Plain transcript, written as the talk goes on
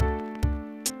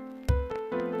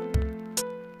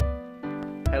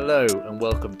Hello and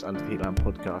welcome to Under the Heatland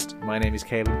podcast. My name is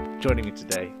Caleb. Joining me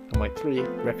today are my three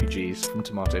refugees from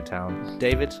Tomato Town: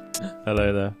 David.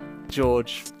 Hello there.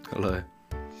 George. Hello.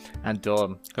 And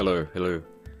Don. Hello. Hello.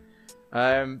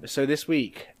 So this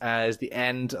week is the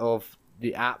end of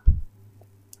the app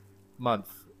month.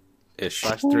 Ish.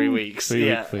 Last 3 weeks. 3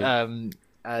 yeah. week.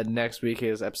 Next week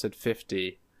is episode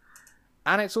 50.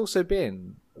 And it's also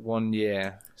been 1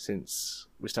 year since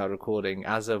we started recording.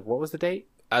 As of, what was the date?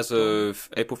 As of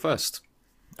April 1st.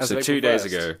 As So of 2 April days 1st.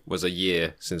 ago was a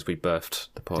year since we birthed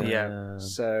the pod. Yeah.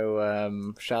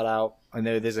 So shout out. I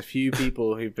know there's a few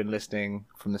people who've been listening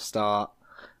from the start.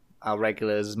 Our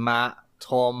regulars: Matt,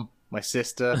 Tom, my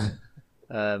sister.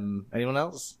 Anyone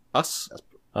else? Us?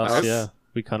 Us, yeah.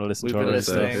 We kind of listen We've to our been own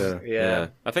stuff. listening. Yeah.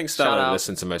 I think Shout Stella out.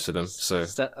 listened to most of them. So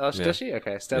Does yeah. she?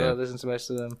 Okay. Stella Yeah. listens to most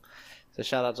of them. So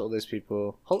shout out to all those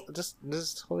people.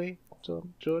 Does Holly,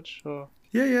 John, George, or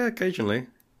Yeah, occasionally.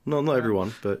 Not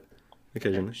everyone, but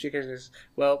occasionally. she goes?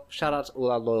 Well, shout out to all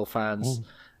our loyal fans.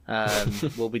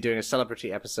 We'll be doing a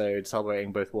celebrity episode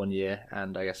celebrating both 1 year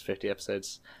and I guess 50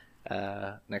 episodes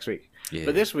next week. Yeah.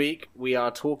 But this week we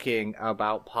are talking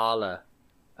about Parler.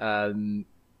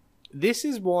 This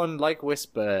is one, like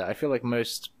Whisper, I feel like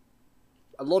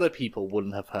a lot of people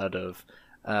wouldn't have heard of.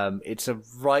 It's a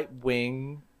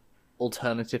right-wing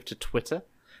alternative to Twitter,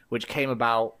 which came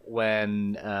about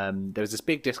when there was this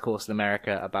big discourse in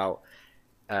America about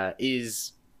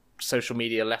is social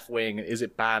media left-wing, is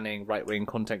it banning right-wing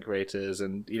content creators?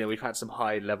 And, you know, we've had some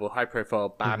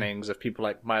high-profile bannings of people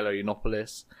like Milo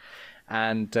Yiannopoulos.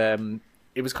 And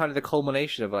it was kind of the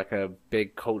culmination of like a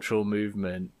big cultural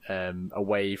movement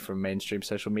away from mainstream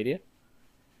social media.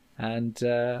 And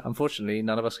unfortunately,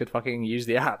 none of us could fucking use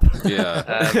the app.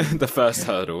 Yeah. The first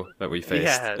hurdle that we faced.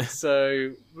 Yeah.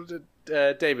 So,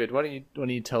 David, why don't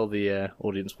you tell the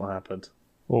audience what happened?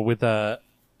 Well, with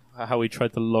how we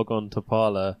tried to log on to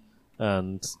Parler,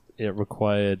 and it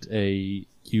required a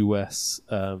US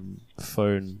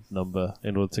phone number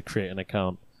in order to create an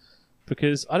account.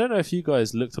 Because I don't know if you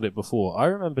guys looked at it before. I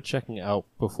remember checking it out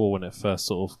before when it first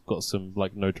sort of got some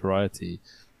like notoriety,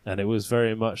 and it was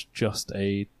very much just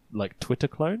a like Twitter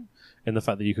clone in the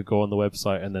fact that you could go on the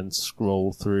website and then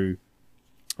scroll through,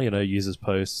 you know, users'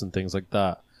 posts and things like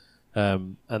that.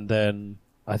 And then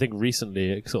I think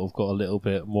recently it sort of got a little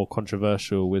bit more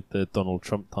controversial with the Donald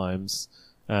Trump times,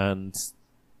 and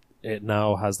it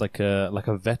now has like a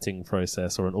vetting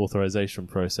process or an authorization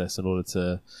process in order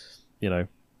to, you know,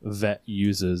 vet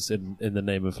users in the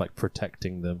name of like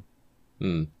protecting them.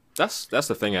 That's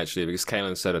the thing, actually, because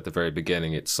Kaylin said at the very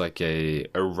beginning it's like a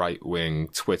right-wing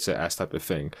Twitter-esque type of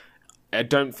thing. I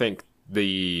don't think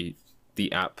the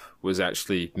app was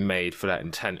actually made for that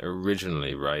intent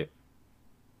originally, right?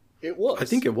 It was. I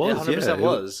think it was, Yeah, 100% yeah.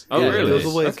 was. Oh, Yeah, really? It was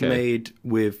always Okay. made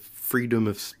with freedom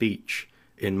of speech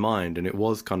in mind, and it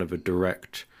was kind of a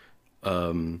direct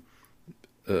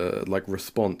like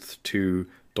response to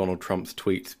Donald Trump's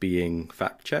tweets being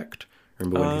fact-checked.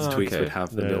 Remember when his tweets okay. would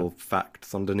have the Yeah. little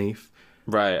facts underneath?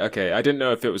 Right, okay. I didn't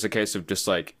know if it was a case of just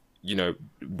like, you know,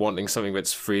 wanting something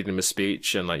that's freedom of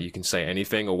speech and like you can say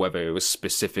anything, or whether it was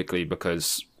specifically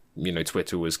because, you know,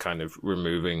 Twitter was kind of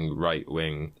removing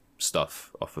right-wing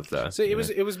stuff off of there. So it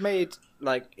was made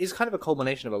like it's kind of a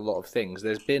culmination of a lot of things.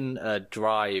 There's been a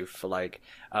drive for like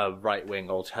a right wing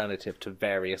alternative to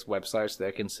various websites that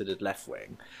are considered left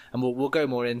wing, and we'll go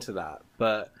more into that.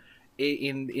 But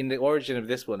in the origin of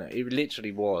this one, it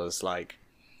literally was like,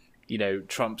 you know,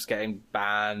 Trump's getting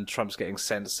banned, Trump's getting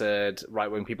censored, right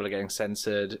wing people are getting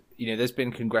censored. You know, there's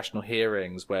been congressional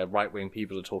hearings where right wing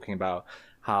people are talking about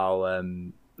how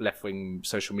left wing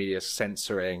social media is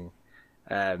censoring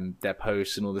their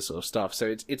posts and all this sort of stuff.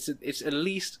 So it's at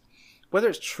least, whether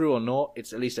it's true or not,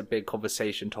 it's at least a big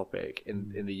conversation topic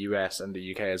in the US and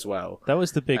the UK as well. That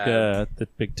was the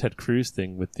big Ted Cruz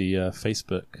thing with the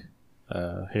Facebook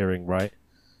hearing, right?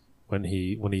 When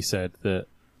he said that,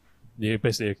 you know,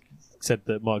 basically said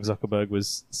that Mark Zuckerberg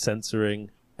was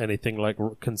censoring anything like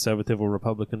conservative or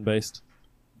Republican based.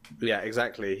 Yeah,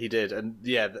 exactly. He did, and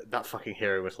yeah, that fucking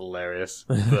hero was hilarious.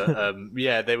 But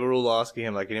yeah, they were all asking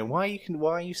him like, you know, why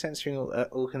are you censoring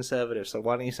all conservatives? So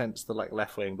why don't you censor the like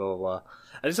left wing, blah blah blah?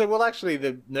 And it's like, well, actually,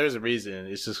 there's a reason.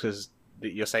 It's just because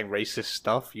you're saying racist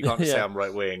stuff. You can't just say Yeah. I'm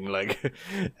right wing. Like,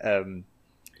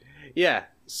 yeah.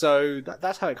 So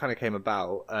that's how it kind of came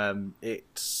about.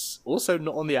 It's also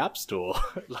not on the App Store.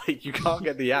 Like, you can't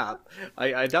get the app.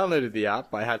 I downloaded the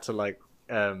app, but I had to like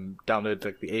download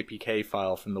like the APK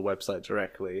file from the website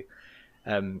directly,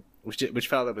 which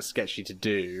felt like was sketchy to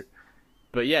do.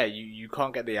 But yeah, you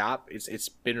can't get the app. It's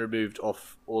been removed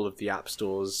off all of the app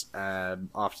stores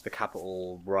after the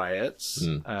Capitol riots.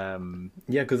 Yeah,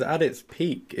 because at its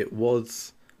peak, it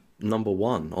was number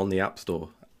one on the App Store.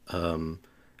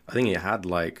 I think it had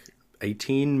like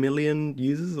 18 million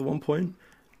users at one point.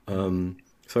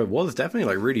 So it was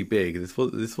definitely like really big.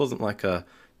 This wasn't like a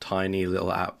tiny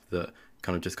little app that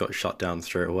kind of just got shut down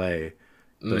straight away.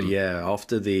 But yeah,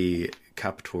 after the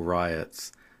Capitol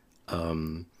riots,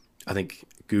 I think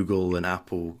Google and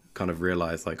Apple kind of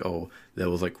realized like, oh, there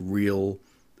was like real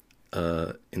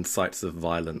incites of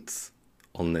violence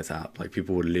on this app. Like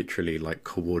people were literally like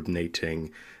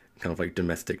coordinating kind of like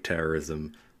domestic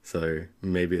terrorism. So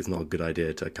maybe it's not a good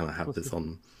idea to kind of have this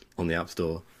on the App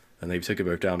Store. And they took it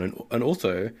both down. And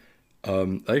also, I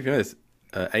don't know if you know this,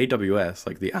 AWS,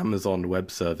 like the Amazon Web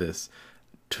Service,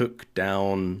 took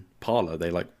down Parler. They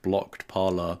like blocked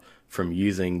Parler from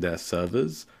using their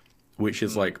servers, which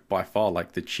is like by far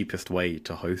like the cheapest way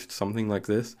to host something like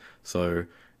this. So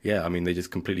yeah, I mean, they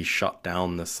just completely shut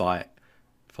down the site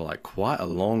for like quite a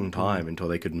long time until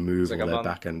they could move like all a their month.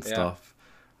 back-end Yeah. stuff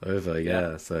over.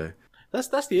 Yeah, so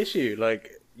That's the issue.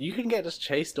 Like, you can get just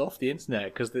chased off the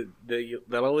internet because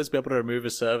they'll always be able to remove a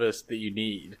service that you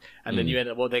need, and then you end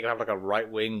up they can have like a right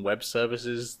wing web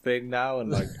services thing now,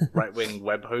 and like right wing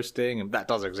web hosting, and that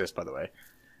does exist, by the way.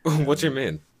 What do you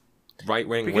mean?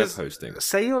 Right-wing web Because hosting?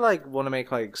 say you like want to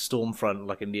make like Stormfront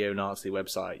like a neo-Nazi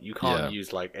website, you can't Yeah.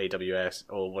 use like AWS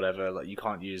or whatever. Like you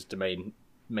can't use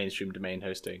mainstream domain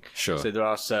hosting. Sure. So there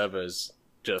are servers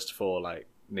just for like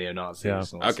neo-Nazis. Yeah. And all that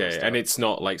sort of Okay, stuff. and it's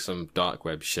not like some dark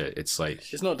web shit. It's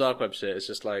like... It's not dark web shit. It's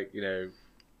just like,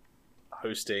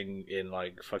 hosting in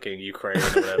like fucking Ukraine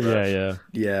or whatever.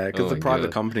 Yeah. because Oh the my private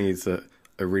God. companies that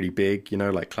are really big,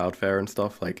 like Cloudflare and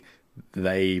stuff, like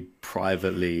they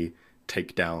privately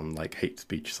take down like hate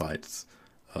speech sites.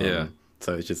 Yeah.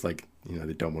 So it's just like,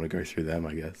 they don't want to go through them,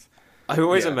 I guess. I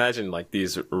always Yeah. imagine like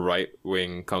these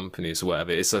right-wing companies or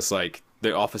whatever. It's just like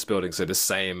the office buildings are the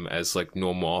same as like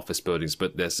normal office buildings,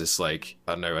 but there's this like,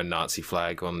 I don't know, a Nazi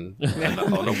flag on a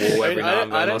wall every now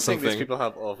and I then don't or think these something. people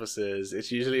have offices.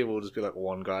 It's usually it will just be like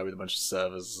one guy with a bunch of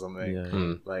servers or something.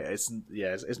 Yeah. Like it's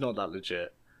not that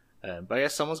legit. But I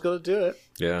guess someone's got to do it.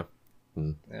 Yeah.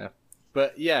 Yeah.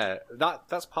 But yeah,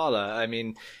 that's Parler. I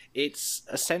mean, it's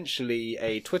essentially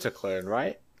a Twitter clone,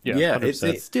 right? Yeah,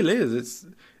 100%. it still is.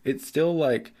 It's still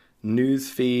like news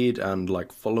feed and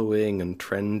like following and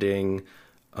trending.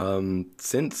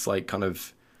 Since like kind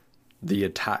of the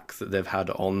attacks that they've had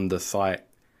on the site,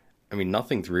 I mean,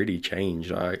 nothing's really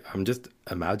changed. I'm just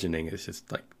imagining it's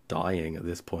just like dying at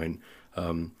this point.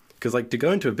 Because like to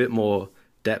go into a bit more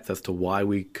depth as to why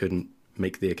we couldn't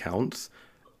make the accounts,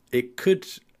 it could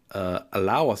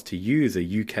allow us to use a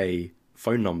UK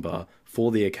phone number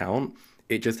for the account.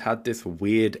 It just had this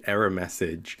weird error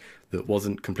message that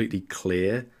wasn't completely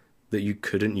clear that you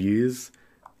couldn't use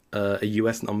a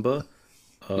US number.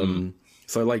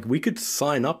 So like we could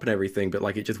sign up and everything, but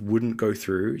like it just wouldn't go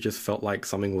through. It just felt like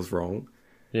something was wrong.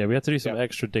 Yeah, we had to do some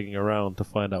extra digging around to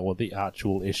find out what the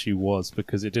actual issue was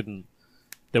because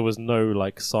there was no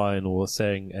like sign or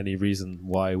saying any reason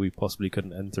why we possibly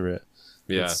couldn't enter it.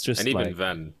 Yeah, It's just and even like-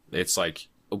 then, it's like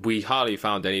we hardly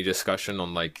found any discussion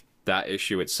on like that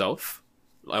issue itself,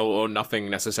 or nothing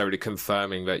necessarily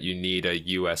confirming that you need a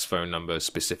US phone number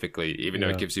specifically, even though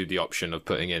Yeah. it gives you the option of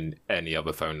putting in any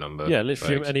other phone number. Yeah,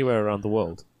 literally Like, anywhere around the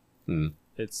world. Hmm.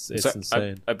 It's so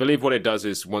insane. I believe what it does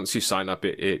is once you sign up,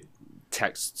 it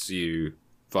texts you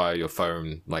via your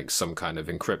phone like some kind of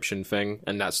encryption thing,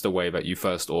 and that's the way that you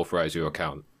first authorize your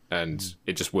account. And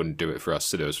it just wouldn't do it for us,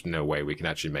 so there was no way we can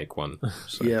actually make one.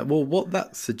 So, Yeah, well, what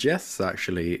that suggests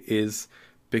actually is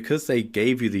because they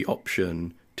gave you the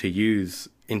option to use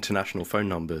international phone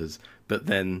numbers, but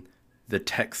then the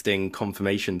texting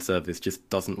confirmation service just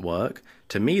doesn't work.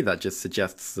 To me, that just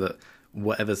suggests that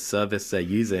whatever service they're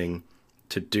using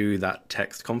to do that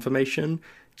text confirmation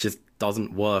just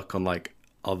doesn't work on like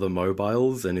other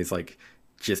mobiles, and is like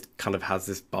just kind of has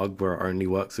this bug where it only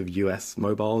works with US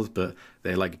mobiles, but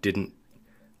they like didn't,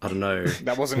 I don't know.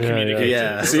 That wasn't Yeah, communicated.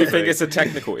 yeah. so you think it's a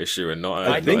technical issue and not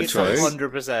I a, think not a it's choice?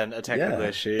 100% a technical Yeah.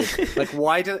 issue. Like,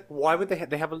 why would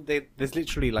there's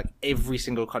literally like every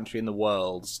single country in the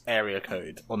world's area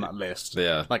code on that list.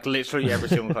 Yeah. Like literally every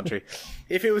single country.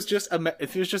 If it was just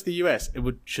the US,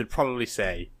 should probably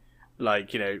say,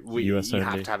 like, you US have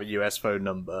only. to have a US phone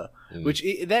number, which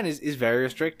then is very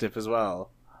restrictive as well.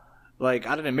 Like,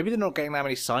 I don't know, maybe they're not getting that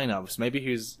many sign-ups.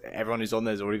 Maybe everyone who's on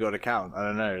there's already got an account. I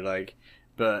don't know, like,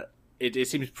 but it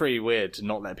seems pretty weird to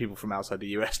not let people from outside the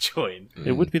US join.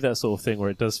 It would be that sort of thing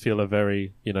where it does feel a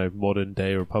very, modern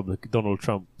day Donald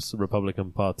Trump's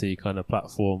Republican Party kind of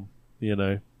platform You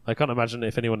know, I can't imagine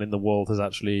if anyone in the world has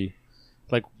actually,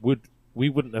 like, we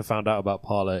wouldn't have found out about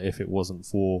Parler if it wasn't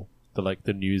for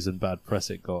the news and bad press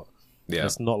it got. Yeah.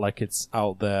 It's not like it's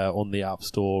out there on the App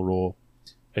Store or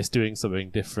it's doing something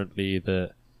differently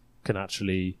that can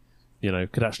actually,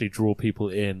 could actually draw people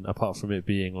in, apart from it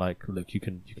being like, look, you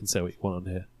can say what you want on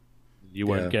here. You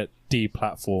won't get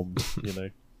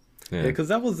deplatformed, Yeah, because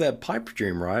that was their pipe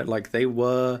dream, right? Like, they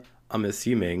were, I'm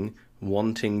assuming,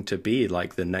 wanting to be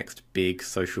like the next big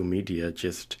social media,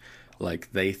 just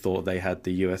like they thought they had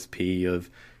the USP of,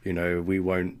 we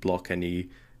won't block any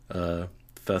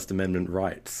First Amendment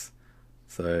rights.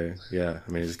 So yeah,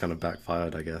 I mean, it just kind of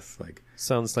backfired, I guess. Like,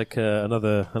 sounds like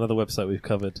another website we've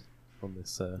covered on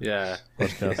this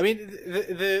podcast. I mean,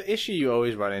 the issue you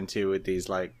always run into with these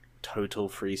like total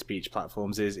free speech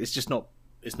platforms is it's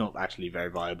not actually very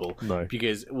viable. No.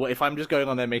 Because if I'm just going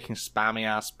on there making spammy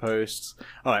ass posts,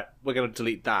 all right, we're going to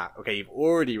delete that. Okay, you've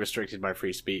already restricted my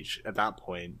free speech at that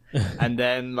point. And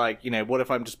then, like, what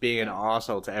if I'm just being an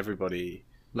arsehole to everybody?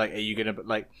 Like, are you going to,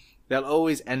 like, they'll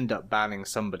always end up banning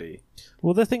somebody.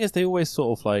 Well, the thing is, they always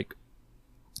sort of, like,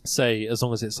 say, as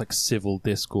long as it's, like, civil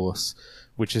discourse,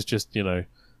 which is just,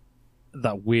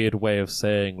 that weird way of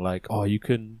saying, like, oh, you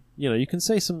can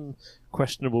say some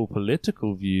questionable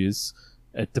political views,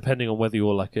 depending on whether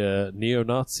you're like a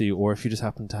neo-Nazi or if you just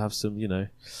happen to have some,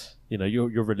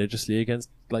 you're religiously against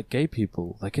like gay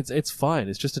people. Like it's fine.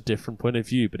 It's just a different point of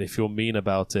view. But if you're mean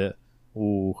about it,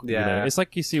 it's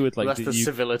like you see with like well, that's the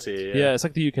civility. Yeah, it's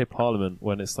like the UK Parliament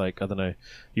when it's like, I don't know,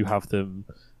 you have them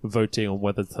voting on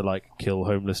whether to like kill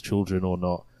homeless children or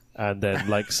not, and then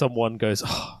like someone goes,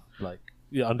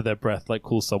 under their breath, like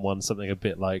calls someone something a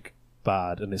bit like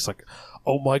bad, and it's like,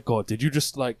 oh my god, did you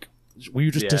just like? Were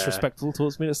you just disrespectful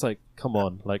towards me? It's like, come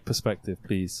on, like, perspective,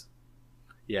 please.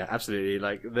 Yeah, absolutely.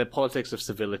 Like, the politics of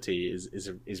civility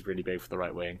is really big for the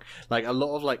right wing. Like, a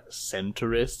lot of, like,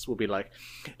 centrists will be like,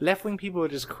 left-wing people are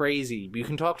just crazy. You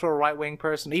can talk to a right-wing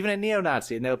person, even a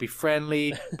neo-Nazi, and they'll be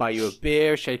friendly, buy you a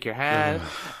beer, shake your hand,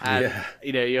 and,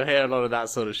 you'll hear a lot of that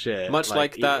sort of shit. Much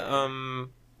like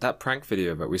that prank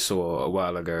video that we saw a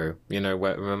while ago,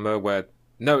 where...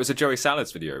 No, it was a Joey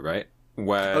Salads video, right?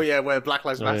 Where Black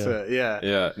Lives Matter,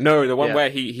 yeah. No, the one where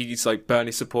he's like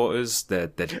Bernie supporters. They're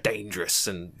dangerous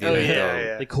and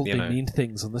they called me mean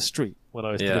things on the street when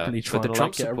I was deliberately trying to like,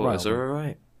 Trump get supporters around. are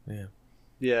alright.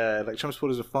 Yeah, like Trump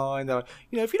supporters are fine. They're like,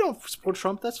 if you don't support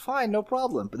Trump, that's fine, no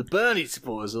problem. But the Bernie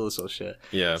supporters, all this sort of shit.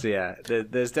 Yeah. So yeah,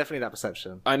 there's definitely that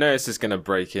perception. I know this is going to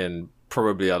break in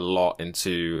probably a lot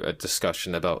into a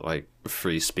discussion about like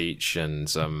free speech and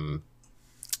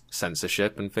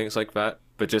censorship and things like that.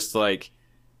 But just like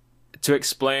to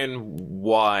explain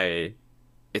why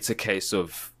it's a case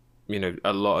of,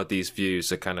 a lot of these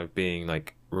views are kind of being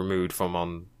like removed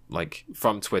from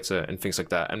Twitter and things like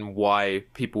that, and why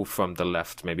people from the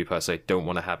left, maybe per se, don't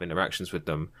want to have interactions with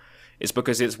them. It's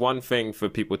because it's one thing for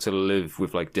people to live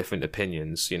with like different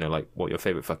opinions, like what your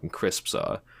favorite fucking crisps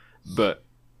are, but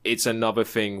it's another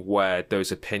thing where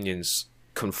those opinions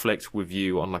conflict with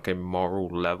you on like a moral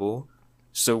level.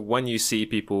 So when you see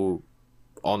people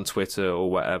on Twitter or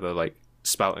whatever, like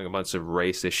spouting a bunch of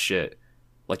racist shit,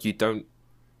 like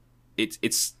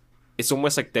it's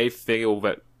almost like they feel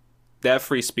that their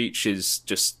free speech is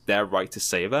just their right to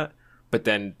say that, but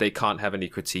then they can't have any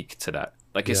critique to that.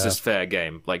 Like it's just fair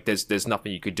game. Like there's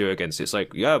nothing you could do against it. It's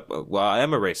like, yeah, well, I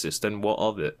am a racist, and what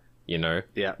of it?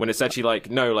 Yeah. When it's actually like,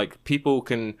 no, like people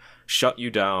can shut you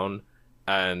down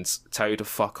and tell you to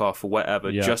fuck off or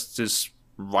whatever, just as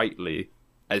rightly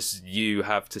as you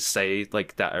have to say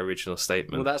like that original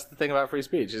statement. Well, that's the thing about free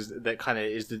speech, is that kind of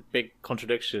is the big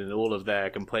contradiction in all of their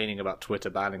complaining about Twitter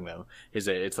banning them, is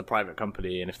that it's a private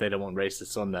company, and if they don't want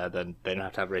racists on there, then they don't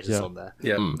have to have racists on there.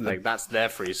 Yeah. Like that's their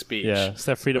free speech. Yeah, it's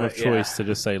their freedom of choice to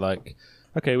just say like,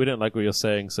 okay, we don't like what you're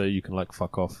saying, so you can like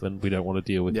fuck off, and we don't want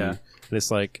to deal with you. And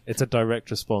it's like, it's a direct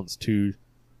response to.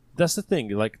 That's the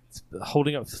thing, like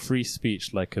holding up free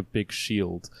speech like a big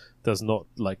shield does not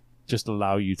like just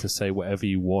allow you to say whatever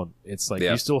you want. It's like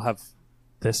you still have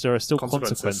there are still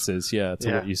consequences to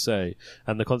what you say,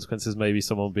 and the consequences may be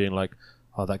someone being like,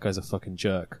 oh, that guy's a fucking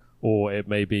jerk, or it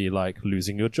may be like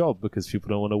losing your job because people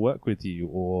don't want to work with you,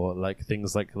 or like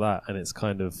things like that. And it's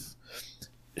kind of,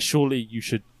 surely you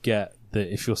should get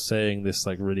that if you're saying this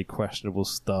like really questionable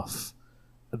stuff,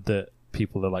 that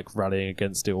people are like rallying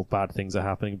against it, or bad things are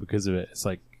happening because of it. It's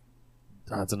like,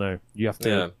 I don't know, you have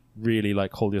to really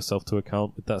like hold yourself to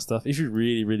account with that stuff if you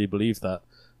really, really believe that.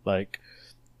 Like,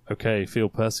 okay, feel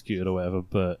persecuted or whatever,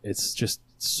 but it's just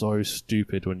so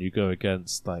stupid when you go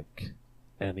against like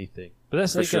anything. But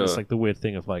that's like, it's like the weird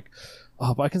thing of like,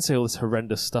 oh, but I can say all this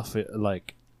horrendous stuff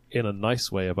like in a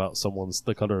nice way about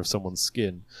the color of someone's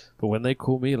skin, but when they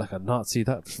call me like a Nazi,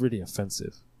 that's really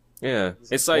offensive. Yeah,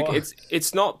 it's like What?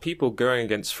 it's not people going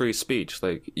against free speech.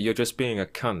 Like, you're just being a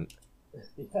cunt.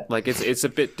 Like, it's a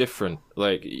bit different.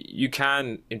 Like, you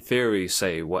can in theory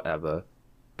say whatever,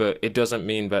 but it doesn't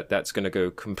mean that that's going to go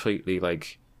completely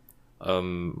like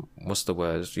what's the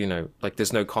word? You know, like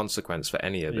there's no consequence for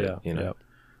any of it. You know.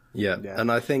 Yeah,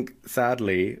 and I think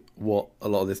sadly, what a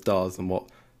lot of this does, and what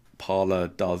Parler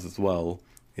does as well,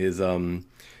 is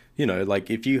you know, like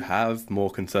if you have more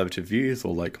conservative views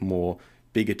or like more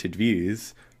bigoted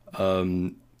views,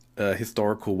 a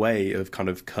historical way of kind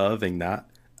of curving that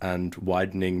and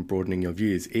broadening your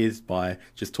views is by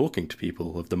just talking to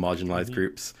people of the marginalized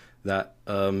groups that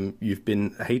you've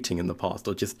been hating in the past,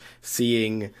 or just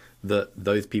seeing that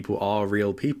those people are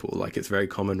real people. Like, it's very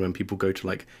common when people go to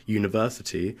like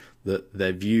university that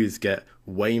their views get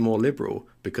way more liberal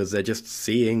because they're just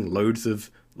seeing loads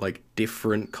of like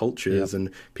different cultures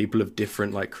and people of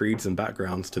different like creeds and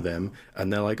backgrounds to them,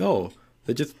 and they're like, oh,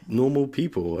 they're just normal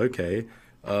people, okay.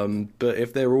 But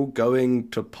if they're all going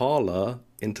to Parler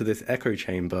into this echo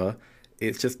chamber,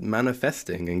 it's just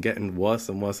manifesting and getting worse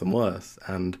and worse and worse.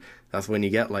 And that's when you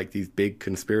get like these big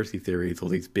conspiracy theories or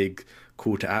these big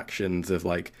call to actions of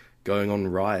like going on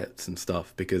riots and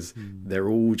stuff, because they're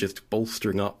all just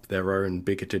bolstering up their own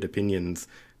bigoted opinions,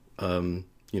 you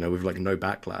know, with like no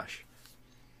backlash.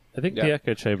 I think the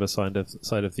echo chamber side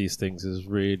of these things is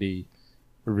really,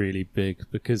 really big,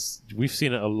 because we've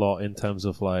seen it a lot in terms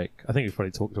of like, I think we've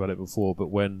probably talked about it before, but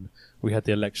when we had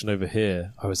the election over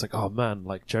here, I was like, oh man,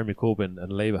 like Jeremy Corbyn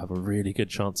and Labour have a really good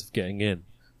chance of getting in,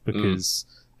 because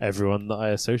everyone that I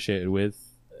associated with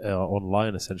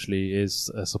online essentially is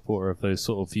a supporter of those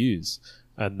sort of views,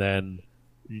 and then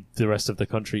the rest of the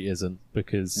country isn't,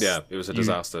 because it was a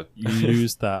disaster. You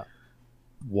lose that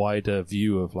wider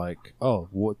view of like, oh,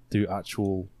 what do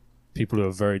actual people who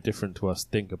are very different to us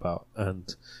think about?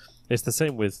 And it's the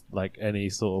same with like any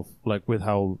sort of like with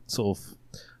how sort of,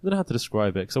 I don't know how to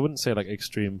describe it, because I wouldn't say like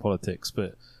extreme politics,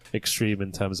 but extreme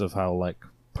in terms of how like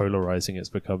polarizing it's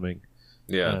becoming.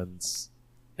 And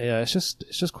it's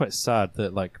just quite sad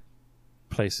that like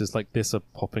places like this are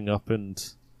popping up, and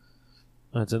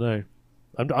I don't know,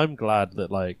 I'm glad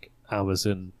that like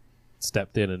Amazon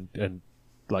stepped in and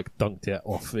like dunked it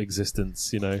off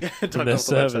existence, you know, from their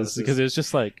servers, because it's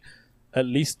just like, at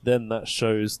least then that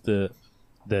shows that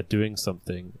they're doing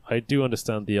something. I do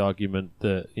understand the argument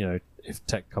that, you know, if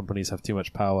tech companies have too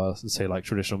much power, say like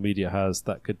traditional media has,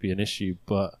 that could be an issue,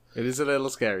 but it is a little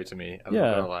scary to me. I'm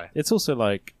not gonna lie. It's also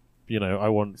like, you know, I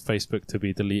want Facebook to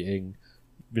be deleting,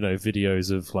 you know, videos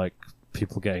of like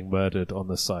people getting murdered on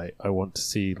the site. I want to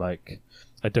see like,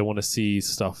 I don't want to see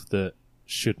stuff that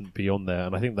shouldn't be on there,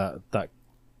 and I think that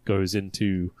goes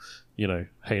into, you know,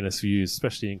 heinous views,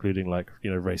 especially including like,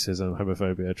 you know, racism,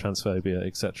 homophobia, transphobia,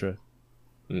 etc.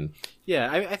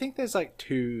 Yeah, I think there's like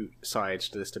two sides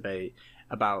to this debate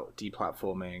about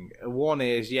deplatforming. One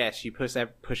is, yes, you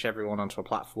push everyone onto a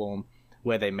platform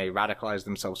where they may radicalize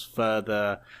themselves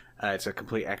further. It's a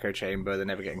complete echo chamber. They're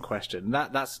never getting questioned.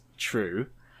 That's true.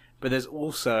 But there's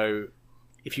also,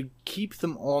 if you keep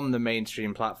them on the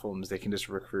mainstream platforms, they can just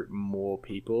recruit more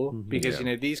people, because you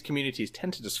know, these communities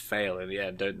tend to just fail in the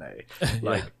end, don't they?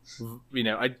 Like, you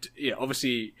know,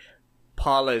 obviously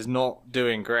Parler is not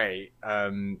doing great.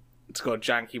 It's got a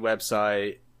janky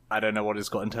website. I don't know what it's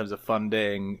got in terms of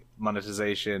funding,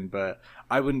 monetization, but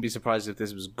I wouldn't be surprised if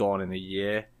this was gone in a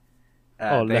year.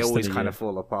 They always kind of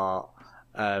fall apart.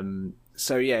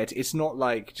 So yeah, it's not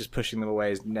like just pushing them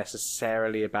away is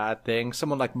necessarily a bad thing.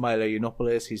 Someone like Milo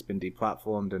Yiannopoulos, he's been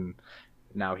deplatformed and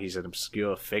now he's an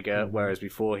obscure figure, whereas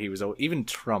before he was even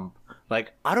Trump.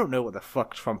 Like, I don't know what the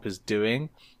fuck Trump is doing,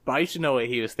 but I used to know what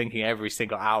he was thinking every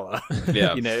single hour.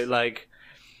 Yeah. You know, like,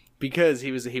 because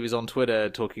he was on Twitter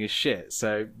talking his shit.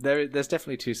 So there's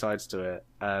definitely two sides to it.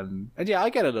 And yeah, I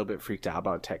get a little bit freaked out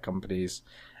about tech companies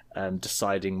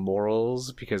deciding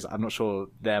morals, because I'm not sure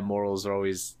their morals are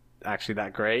always actually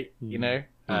that great, you know.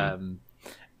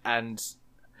 And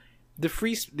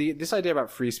this idea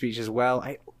about free speech as well,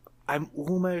 I'm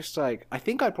almost like, I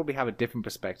think I'd probably have a different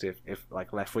perspective if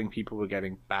like left-wing people were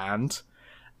getting banned,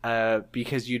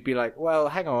 because you'd be like, well,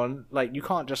 hang on, like, you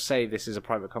can't just say this is a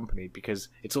private company, because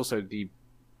it's also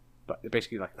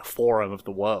basically like the forum of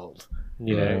the world.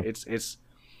 You know,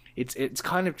 it's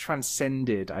kind of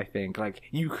transcended, I think. Like,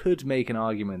 you could make an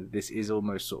argument that this is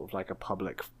almost sort of like a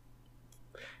public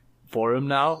forum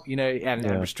now, you know, and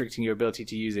restricting your ability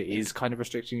to use it is kind of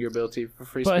restricting your ability for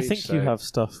free speech. But I think you have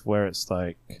stuff where it's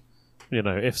like, you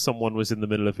know, if someone was in the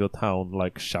middle of your town,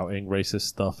 like, shouting racist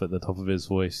stuff at the top of his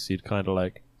voice, you'd kind of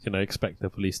like, expect the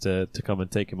police to come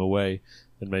and take him away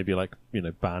and maybe like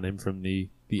ban him from the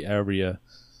area.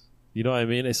 You know what I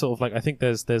mean? It's sort of like, I think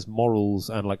there's morals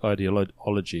and like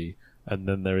ideology, and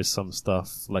then there is some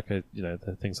stuff like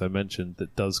the things I mentioned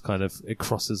that does kind of, it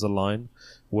crosses a line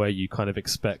where you kind of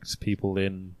expect people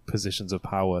in positions of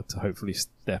power to hopefully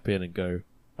step in and go,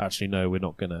 actually no, we're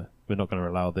not gonna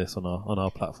allow this on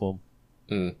our platform.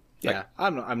 Yeah,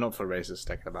 I'm not for racist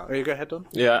taking about. You go ahead, Don.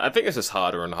 Yeah, I think it's just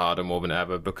harder and harder more than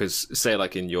ever, because say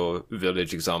like in your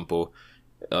village example,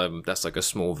 that's like a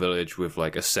small village with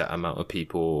like a set amount of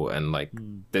people, and like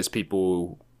there's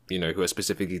people who are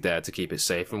specifically there to keep it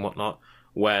safe and whatnot.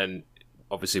 When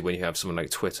obviously when you have someone like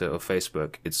Twitter or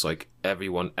Facebook, it's like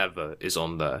everyone ever is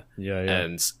on there,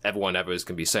 and everyone ever is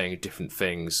going to be saying different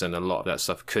things, and a lot of that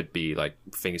stuff could be like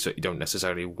things that you don't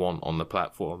necessarily want on the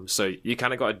platform. So you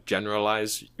kind of got to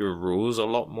generalize your rules a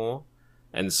lot more,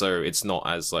 and so it's not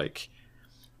as like,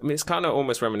 I mean, it's kind of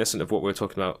almost reminiscent of what we were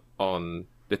talking about on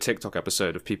the TikTok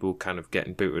episode of people kind of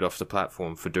getting booted off the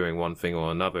platform for doing one thing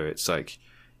or another. It's like,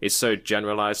 it's so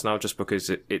generalized now just because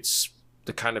it's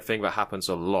the kind of thing that happens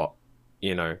a lot,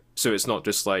 so it's not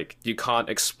just like, you can't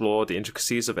explore the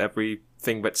intricacies of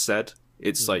everything that's said.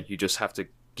 It's like you just have to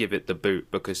give it the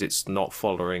boot because it's not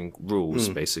following rules,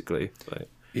 basically. Like,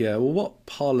 yeah, well, what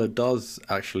Parler does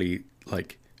actually,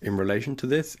 like, in relation to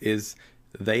this is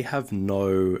they have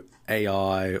no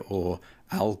AI or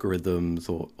algorithms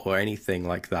or anything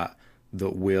like that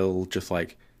will just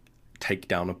like take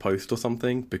down a post or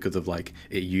something because of like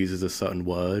it uses a certain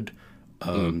word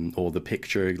or the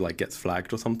picture like gets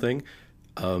flagged or something.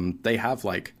 They have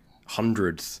like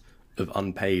hundreds of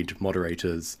unpaid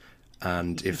moderators,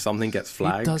 and if something gets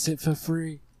flagged, he does it for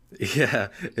free. Yeah,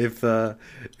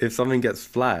 if something gets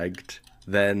flagged,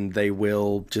 then they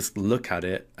will just look at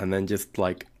it, and then just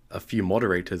like a few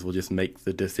moderators will just make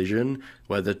the decision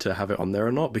whether to have it on there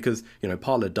or not. Because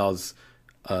Parler does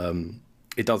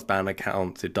it does ban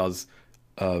accounts, it does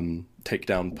take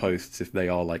down posts if they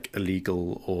are like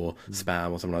illegal or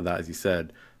spam or something like that, as you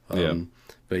said.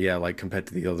 But yeah, like compared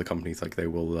to the other companies, like they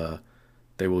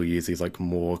will use these like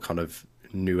more kind of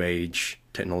new age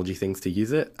technology things to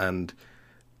use it. And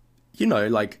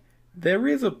like there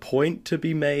is a point to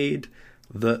be made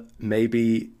that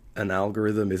maybe an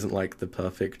algorithm isn't like the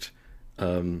perfect I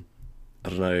don't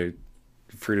know,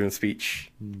 freedom of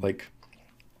speech like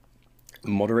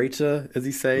moderator, as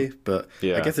you say. But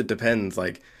I guess it depends.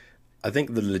 Like, I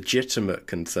think the legitimate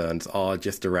concerns are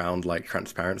just around like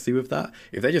transparency with that.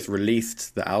 If they just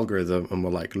released the algorithm and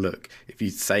were like, look, if you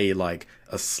say like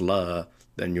a slur,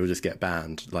 then you'll just get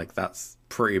banned. Like, that's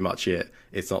pretty much it.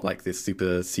 It's not like this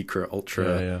super secret,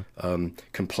 ultra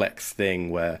complex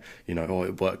thing where,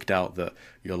 it worked out that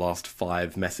your last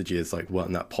 5 messages like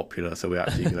weren't that popular, so we're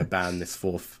actually going to ban this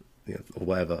fourth, or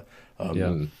whatever.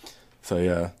 So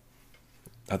yeah,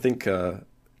 I think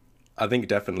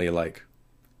definitely like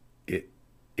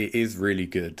it is really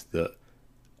good that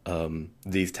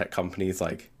these tech companies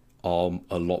like are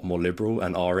a lot more liberal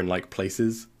and are in like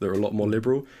places that are a lot more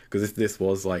liberal. Because if this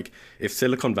was like, if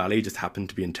Silicon Valley just happened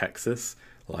to be in Texas,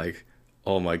 like,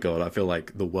 oh my god, I feel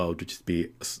like the world would just be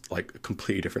like a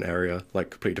completely different area, like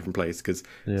completely different place, because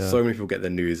so many people get their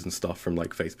news and stuff from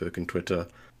like Facebook and Twitter.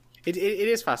 It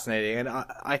is fascinating, and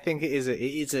I think it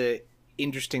is a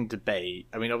interesting debate.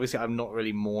 I mean, obviously, I'm not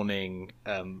really mourning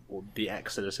the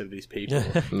exodus of these people.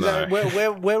 No.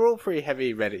 We're all pretty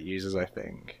heavy Reddit users, I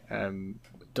think.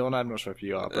 Don, I'm not sure if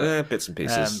you are, but bits and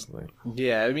pieces.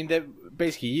 yeah, I mean,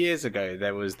 basically years ago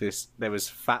there was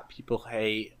fat people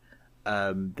hate.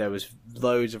 There was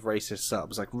loads of racist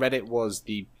subs. Like, Reddit was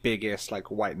the biggest like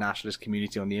white nationalist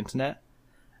community on the internet.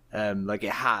 Like,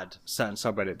 it had certain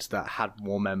subreddits that had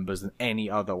more members than any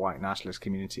other white nationalist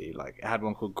community. Like, it had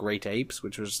one called Great Apes,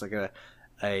 which was just like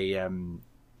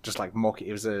just like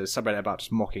it was a subreddit about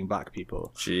just mocking black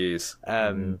people. Jeez.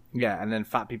 Yeah, and then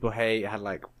Fat People Hate, it had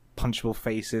like punchable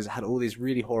faces, it had all these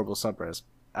really horrible subreddits,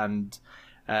 and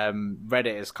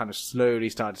Reddit has kind of slowly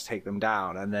started to take them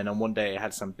down, and then on one day it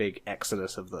had some big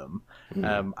exodus of them.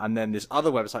 And then this other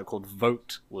website called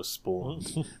Vote was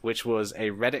spawned, which was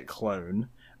a Reddit clone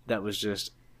that was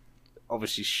just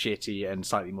obviously shitty and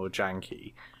slightly more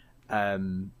janky,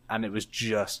 and it was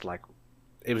just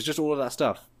all of that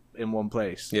stuff in one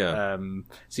place. So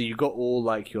you got all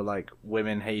like your like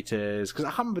women haters, because I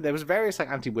can't remember, there was various like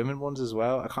anti-women ones as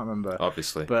well, I can't remember,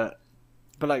 Obviously, but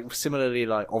like similarly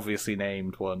like obviously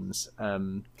named ones.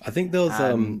 I think there was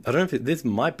I don't know if this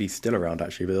might be still around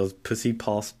actually, but there was Pussy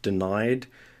Pass Denied,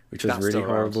 which was really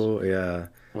horrible. Yeah,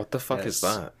 what the fuck is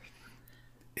that?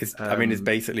 It's I mean, it's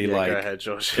basically like go ahead,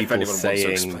 Josh. people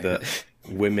saying that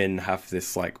women have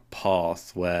this like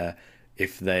path where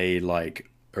if they like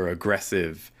are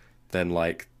aggressive, then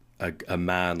like a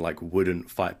man like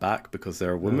wouldn't fight back because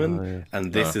they're a woman,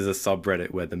 and this is a subreddit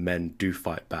where the men do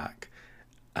fight back,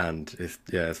 and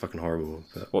it's fucking horrible.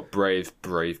 But... What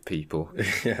brave people.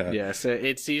 Yeah, so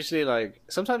it's usually like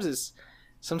sometimes it's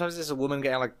a woman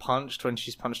getting like punched when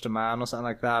she's punched a man or something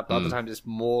like that, but other times it's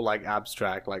more like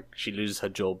abstract, like she loses her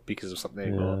job because of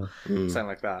something or something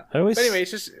like that. I always, but anyway, it's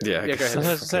just go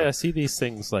ahead. I see these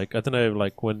things like, I don't know,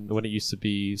 like when it used to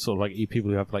be sort of like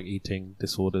people who have like eating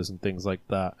disorders and things like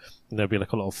that, and there'd be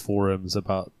like a lot of forums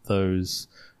about those,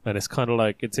 and it's kind of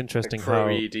like, it's interesting like how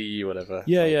pro-ED, whatever.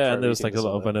 yeah, and there was like a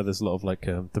lot of, I know there's a lot of like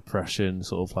depression,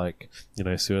 sort of like, you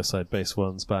know, suicide based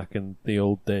ones back in the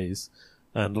old days.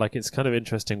 And like, it's kind of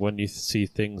interesting when you see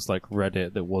things like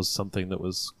Reddit that was something that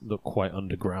was quite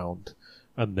underground,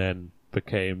 and then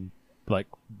became like,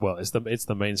 well, it's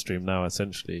the mainstream now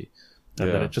essentially,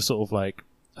 and then it just sort of like,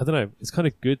 I don't know, it's kind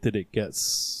of good that it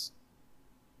gets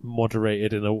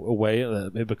moderated in a way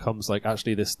that it becomes like,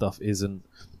 actually this stuff isn't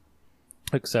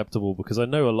acceptable, because I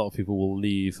know a lot of people will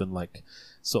leave and like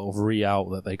sort of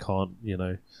re-out that they can't, you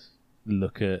know,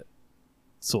 look at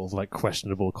sort of like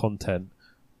questionable content.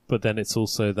 But then it's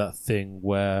also that thing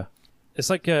where it's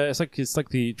like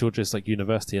the Georgia's like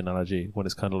university analogy, when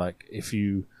it's kind of like, if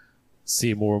you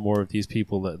see more and more of these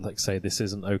people that like say this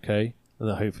isn't okay, and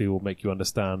that hopefully will make you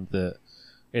understand that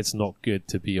it's not good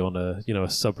to be on a, you know, a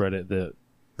subreddit that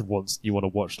you want to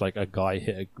watch like a guy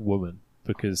hit a woman,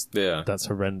 because that's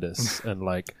horrendous. And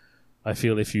like, I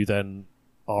feel if you then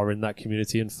are in that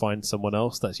community and find someone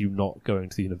else, that's you not going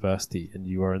to the university, and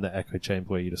you are in the echo chamber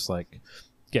where you're just like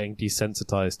getting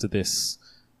desensitized to this,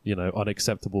 you know,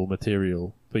 unacceptable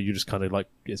material, but you just kind of like,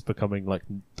 it's becoming like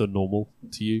the normal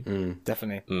to you.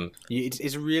 Definitely.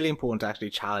 It's really important to actually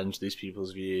challenge these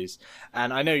people's views.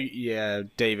 And I know,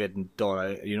 David and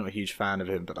Don, you're not a huge fan of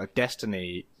him, but like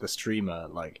Destiny, the streamer,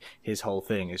 like his whole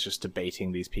thing is just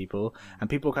debating these people. And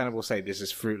people kind of will say, this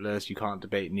is fruitless, you can't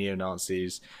debate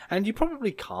neo-Nazis. And you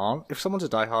probably can't. If someone's a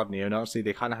diehard neo-Nazi,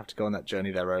 they kind of have to go on that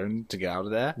journey their own to get out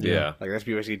of there. Yeah. Like, let's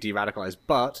be basically de-radicalized.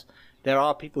 But there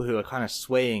are people who are kind of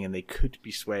swaying, and they could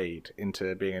be swayed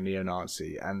into being a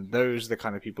neo-Nazi, and those are the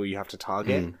kind of people you have to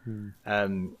target.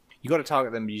 You got to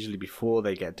target them usually before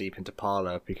they get deep into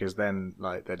Parler, because then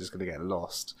like they're just going to get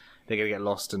lost. They're going to get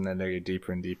lost, and then they go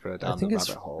deeper and deeper down the rabbit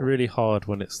hole. It's really hard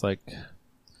when it's like,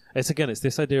 it's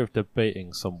this idea of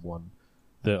debating someone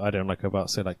that I don't like about,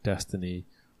 say, like Destiny,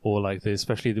 or like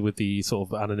especially with the sort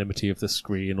of anonymity of the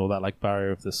screen, or that like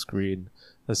barrier of the screen.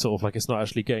 It's sort of like, it's not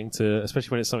actually getting to,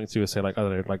 especially when it's something to do with, say, like, I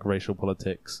don't know, like racial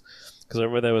politics. Because I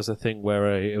remember there was a thing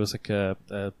where it was like a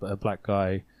black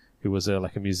guy who was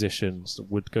like a musician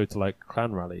would go to like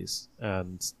Klan rallies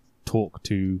and talk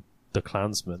to the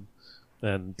Klansmen,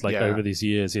 and like over these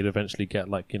years he'd eventually get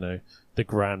like, you know, the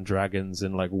Grand Dragons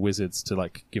and like wizards to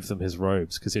like give them his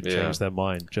robes, because he'd changed their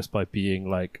mind just by being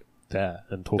like there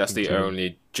and talking. That's the to only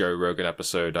him. Joe Rogan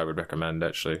episode I would recommend,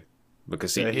 actually,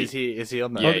 because is he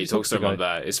on that? Yeah, he talks to him on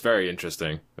that. It's very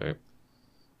interesting.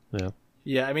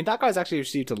 Yeah, I mean, that guy's actually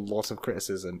received a lot of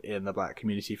criticism in the black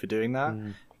community for doing that,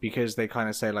 because they kind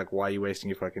of say, like, why are you wasting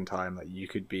your fucking time? Like, you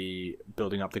could be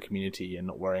building up the community and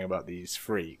not worrying about these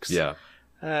freaks. Yeah.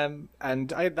 And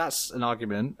that's an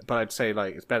argument, but I'd say,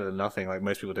 like, it's better than nothing. Like,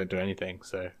 most people don't do anything,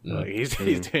 so like, he's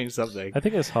doing something. I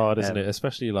think it's hard, isn't it?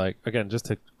 Especially, like, again, just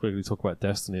to quickly talk about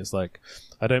Destiny, it's like,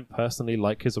 I don't personally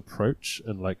like his approach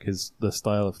and like the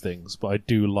style of things, but I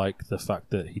do like the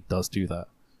fact that he does do that.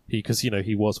 Because, you know,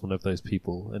 he was one of those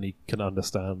people, and he can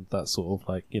understand that sort of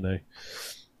like, you know,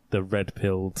 the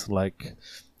red-pilled like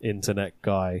internet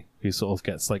guy who sort of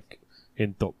gets like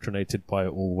indoctrinated by it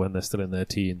all when they're still in their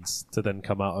teens, to then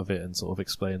come out of it and sort of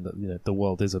explain that, you know, the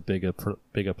world is a bigger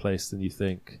place than you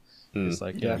think. It's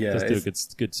like, just do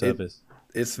a good service.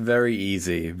 It's very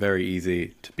easy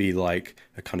to be like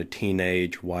a kind of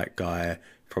teenage white guy,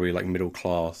 probably like middle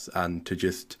class, and to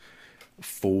just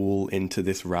fall into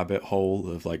this rabbit hole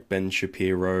of like Ben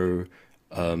Shapiro,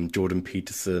 Jordan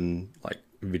Peterson, like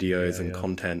videos and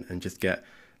content, and just get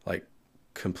like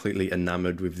completely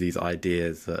enamored with these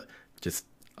ideas that just,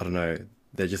 I don't know,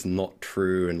 they're just not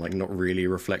true and like not really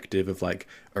reflective of like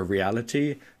a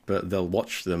reality, but they'll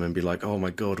watch them and be like, oh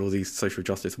my god, all these social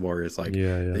justice warriors, like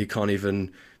you can't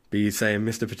even be saying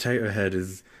Mr. Potato Head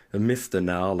is a mister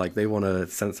now, like they want to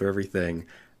censor everything.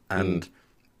 And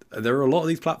there are a lot of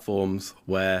these platforms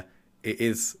where it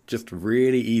is just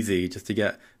really easy just to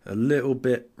get a little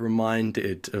bit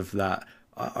reminded of that.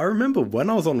 I remember when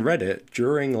I was on Reddit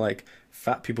during like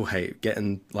Fat People Hate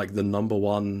getting like the number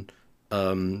one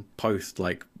post,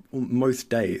 like most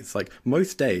days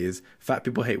Fat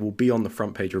People Hate will be on the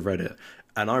front page of Reddit,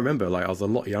 And I remember, like, I was a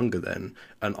lot younger then,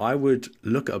 and I would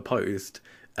look at a post,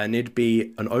 and it'd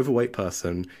be an overweight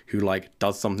person who, like,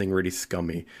 does something really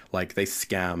scummy, like they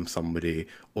scam somebody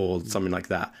or something like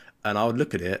that. And I would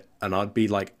look at it, and I'd be,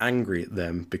 like, angry at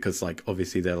them because, like,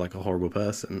 obviously they're, like, a horrible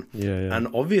person. Yeah. And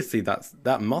obviously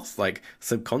that must, like,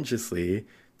 subconsciously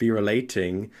be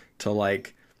relating to,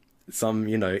 like, some,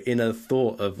 you know, inner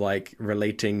thought of, like,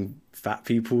 relating fat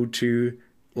people to,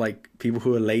 like, people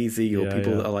who are lazy or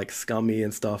people that are, like, scummy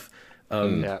and stuff.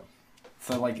 Yeah.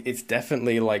 So, like, it's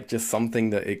definitely, like, just something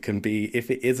that it can be,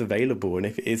 if it is available and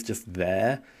if it is just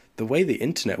there. The way the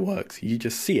internet works, you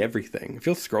just see everything. If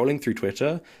you're scrolling through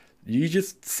Twitter, you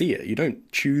just see it. You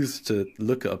don't choose to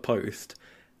look at a post.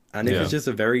 And if it's just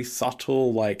a very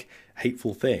subtle, like,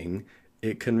 hateful thing,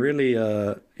 it can really,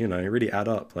 you know, really add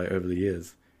up, like, over the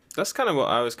years. That's kind of what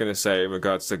I was going to say in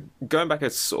regards to going back.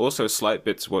 It's also a slight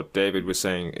bit to what David was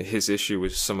saying. His issue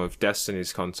with some of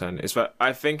Destiny's content is that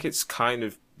I think it's kind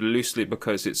of loosely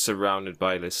because it's surrounded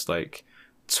by this, like,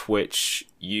 Twitch,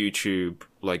 YouTube,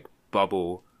 like,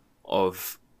 bubble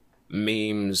of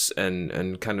memes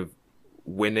and kind of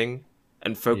winning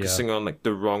and focusing on, like,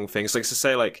 the wrong things. Like, to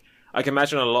say, like, I can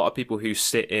imagine a lot of people who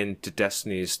sit into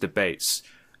Destiny's debates,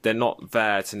 they're not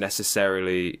there to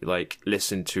necessarily, like,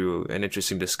 listen to an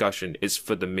interesting discussion. It's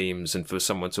for the memes and for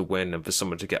someone to win and for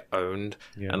someone to get owned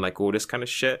and, like, all this kind of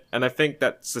shit. And I think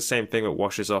that's the same thing that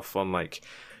washes off on, like,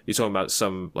 you're talking about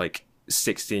some, like,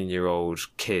 16-year-old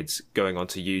kids going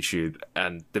onto YouTube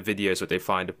and the videos that they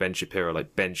find of Ben Shapiro,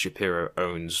 like, Ben Shapiro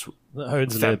owns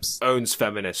libs. owns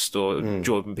feminist, or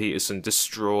Jordan Peterson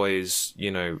destroys,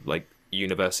 you know, like,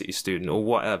 university student or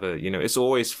whatever. You know, it's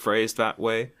always phrased that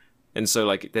way. And so,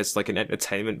 like, there's, like, an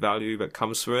entertainment value that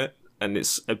comes from it, and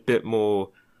it's a bit more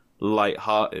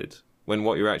light-hearted when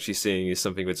what you're actually seeing is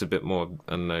something that's a bit more,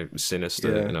 I don't know,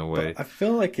 sinister in a way. But I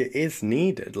feel like it is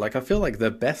needed. Like, I feel like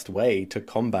the best way to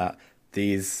combat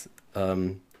these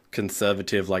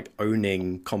conservative, like,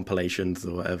 owning compilations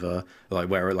or whatever, like,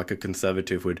 where, like, a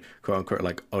conservative would, quote-unquote,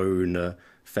 like, own a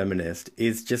feminist,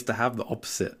 is just to have the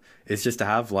opposite. It's just to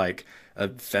have, like, a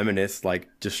feminist, like,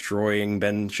 destroying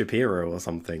Ben Shapiro or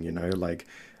something, you know? Like,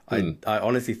 I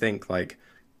honestly think, like,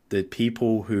 the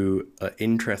people who are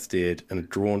interested and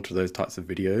drawn to those types of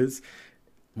videos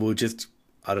will just,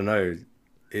 I don't know,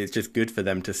 it's just good for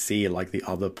them to see, like, the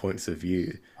other points of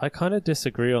view. I kind of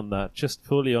disagree on that, just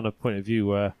purely on a point of view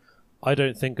where I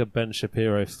don't think a Ben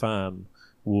Shapiro fan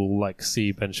will, like,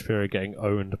 see Ben Shapiro getting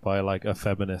owned by, like, a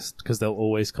feminist, because they'll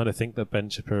always kind of think that Ben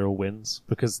Shapiro wins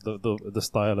because the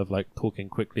style of, like, talking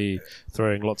quickly,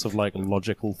 throwing lots of, like,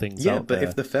 logical things out there. Yeah, but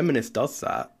if the feminist does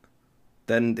that,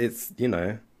 then it's, you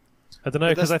know... I don't know,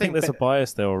 because I think there's a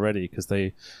bias there already, because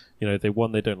they, you know,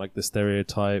 they don't like the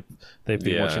stereotype. They've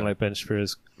been watching, like, Ben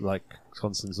Shapiro's, like,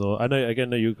 Constance, or I know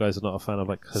you guys are not a fan of,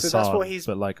 like, Hassan, so that's what he's,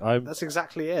 but, like, that's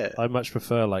exactly it. I much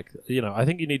prefer, like, you know, I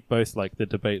think you need both, like, the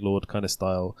debate lord kind of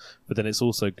style, but then it's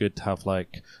also good to have,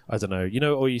 like, I don't know, you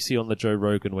know, or you see on the Joe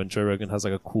Rogan, when Joe Rogan has,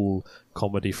 like, a cool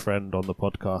comedy friend on the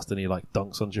podcast and he, like,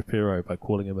 dunks on Shapiro by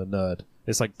calling him a nerd.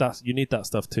 It's like, you need that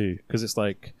stuff too, because it's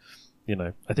like, you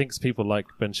know, I think people like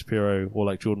Ben Shapiro or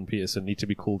like Jordan Peterson need to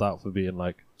be called out for being,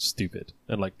 like, stupid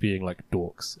and, like, being, like,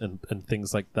 dorks and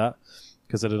things like that.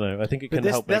 Because I don't know, I think it can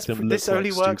help make them look this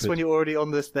only like works stupid. when you're already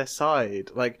on their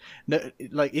side. Like, no,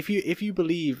 like if you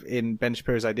believe in Ben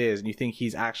Shapiro's ideas and you think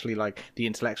he's actually, like, the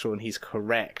intellectual and he's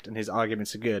correct and his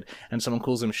arguments are good, and someone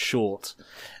calls him short,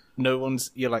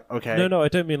 you're like, okay. No, I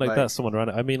don't mean like that. Someone around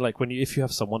it. I mean, like, if you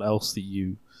have someone else that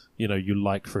you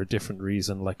like for a different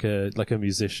reason, like a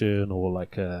musician or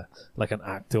like an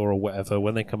actor or whatever,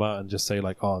 when they come out and just say,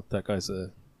 like, oh, that guy's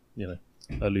a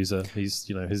loser. He's,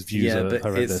 you know, his views are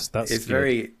horrendous. It's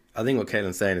very, I think what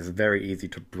Caelan's saying is very easy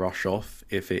to brush off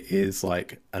if it is,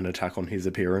 like, an attack on his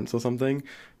appearance or something.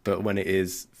 But when it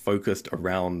is focused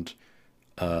around,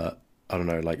 I don't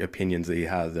know, like, opinions that he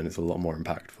has, then it's a lot more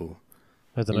impactful.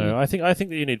 I don't know. I think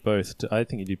that you need both. I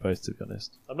think you need both, to be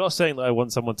honest. I'm not saying that I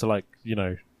want someone to, like, you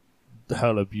know,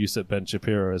 hurl abuse at Ben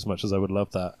Shapiro as much as I would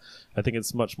love that. I think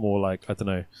it's much more like, I don't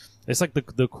know, it's like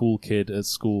the cool kid at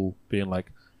school being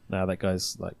like, nah, that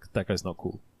guy's not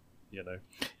cool, you know?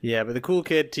 Yeah, but the cool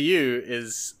kid to you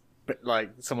is,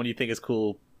 like, someone you think is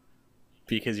cool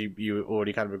because you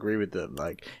already kind of agree with them.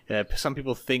 Like, some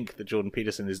people think that Jordan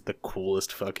Peterson is the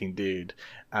coolest fucking dude,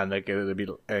 and they're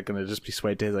gonna just be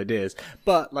swayed to his ideas.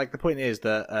 But, like, the point is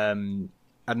that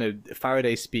I don't know,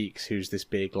 Faraday Speaks, who's this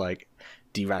big, like,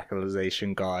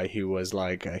 de-radicalization guy who was,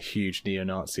 like, a huge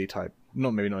neo-Nazi type,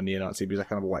 not neo-Nazi, but he was, like,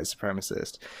 kind of a white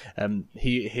supremacist.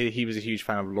 He was a huge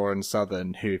fan of Lauren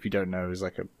Southern, who, if you don't know, is,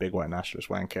 like, a big white nationalist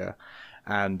wanker,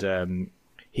 and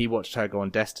he watched her go on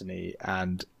Destiny,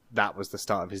 and that was the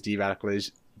start of his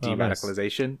nice.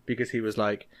 de-radicalization, because he was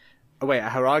like, oh wait,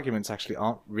 her arguments actually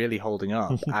aren't really holding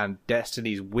up, and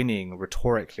Destiny's winning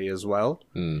rhetorically as well.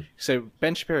 So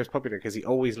Ben Shapiro is popular because he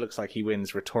always looks like he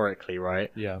wins rhetorically,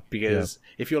 right? Yeah. Because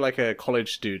if you're like a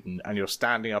college student and you're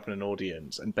standing up in an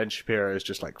audience and Ben Shapiro is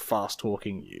just like fast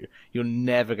talking you're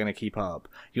never going to keep up.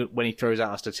 When he throws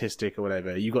out a statistic or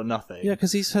whatever, you got nothing. Yeah,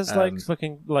 because he says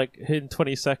fucking in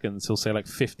 20 seconds he'll say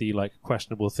 50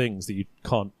 questionable things that you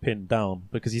can't pin down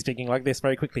because he's thinking like this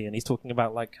very quickly, and he's talking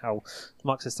about how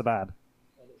Marxists are bad.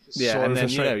 Yeah, So and then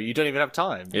frustrating. you don't even have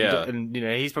time. Yeah. And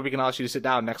he's probably going to ask you to sit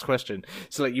down. Next question.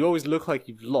 So you always look like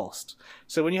you've lost.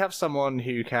 So when you have someone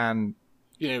who can,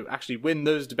 actually win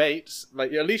those debates,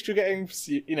 at least you're getting,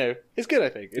 it's good. I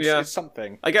think it's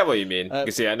something. I get what you mean.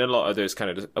 Because and a lot of those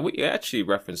kind of, we actually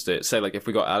referenced it. Say if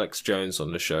we got Alex Jones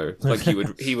on the show,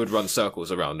 he would run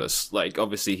circles around us.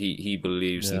 Obviously he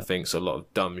believes and thinks a lot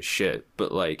of dumb shit,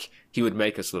 but he would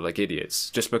make us look like idiots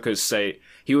just because,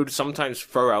 he would sometimes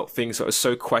throw out things that are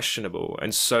so questionable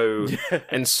and so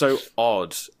and so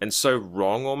odd and so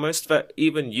wrong almost that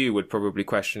even you would probably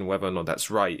question whether or not that's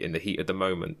right in the heat of the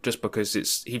moment, just because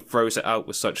he throws it out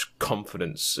with such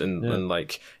confidence and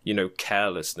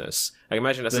carelessness. I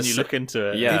imagine that's then you look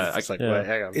into it. Yeah, it's wait,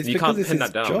 hang on. It's you because can't it's pin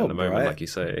his that down job, in the moment, right? like you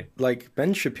say.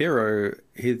 Ben Shapiro,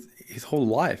 his whole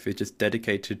life is just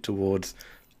dedicated towards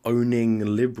owning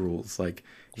liberals.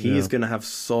 He's going to have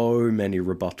so many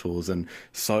rebuttals and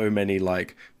so many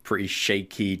pretty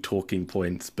shaky talking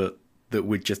points, but that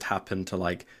would just happen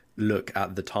to look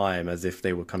at the time as if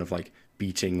they were kind of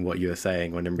beating what you were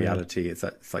saying, when in reality it's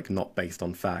not based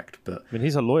on fact. But I mean,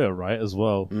 he's a lawyer, right, as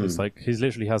well. It's he's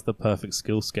literally has the perfect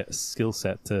skill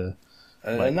set to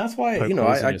and that's why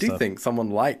I do think someone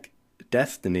like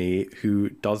Destiny, who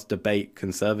does debate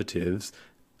conservatives,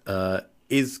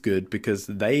 is good, because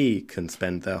they can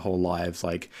spend their whole lives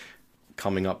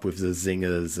coming up with the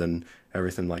zingers and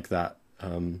everything like that.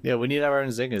 Yeah, we need our own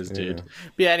zingers, dude. Yeah.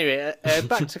 But yeah, anyway,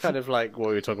 back to kind of what we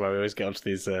were talking about. We always get onto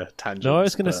these tangents. No, I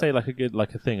was going to say a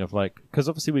thing of because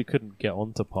obviously we couldn't get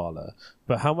onto Parler,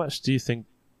 but how much do you think,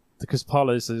 because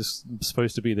Parler is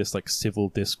supposed to be this civil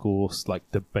discourse,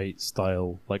 debate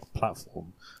style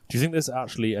platform, do you think there's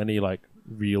actually any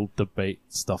real debate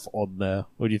stuff on there,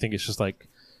 or do you think it's just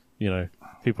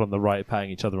people on the right patting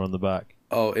each other on the back?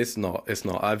 Oh, it's not.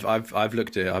 I've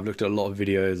looked at it. I've looked at a lot of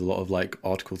videos, a lot of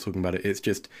articles talking about it. It's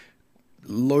just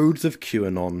loads of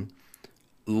QAnon,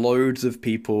 loads of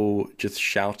people just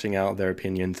shouting out their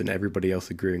opinions and everybody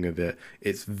else agreeing with it.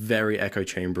 It's very echo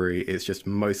chambery. It's just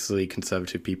mostly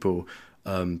conservative people.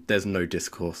 There's no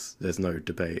discourse. There's no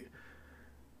debate.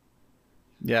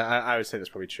 Yeah, I would say that's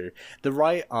probably true. The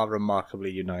right are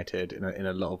remarkably united in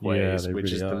a lot of ways, they which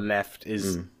really is are. the left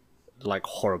is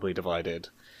horribly divided.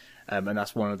 And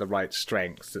that's one of the right's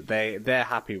strengths, that they're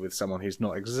happy with someone who's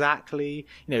not exactly,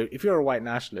 if you're a white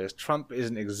nationalist, Trump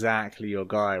isn't exactly your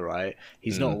guy, right?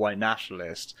 He's not a white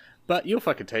nationalist, but you'll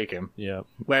fucking take him. Yeah.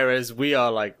 Whereas we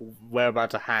are we're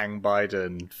about to hang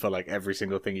Biden for every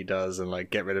single thing he does and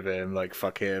get rid of him,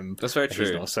 fuck him. That's very He's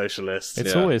true. not a socialist.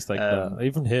 It's always that.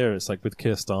 Even here, it's with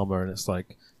Keir Starmer, and it's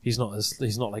he's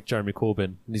not like Jeremy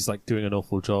Corbyn, and he's doing an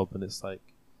awful job, and it's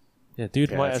yeah,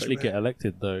 dude might actually get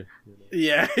elected though.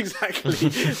 Yeah, exactly.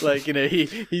 He's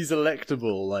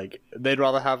electable. They'd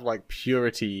rather have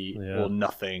purity or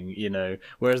nothing,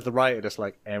 Whereas the right are just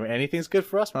anything's good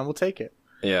for us, man. We'll take it.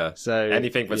 Yeah. So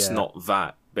anything that's not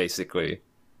that, basically.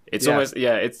 It's Yeah. almost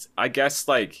it's I guess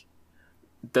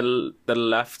the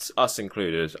left, us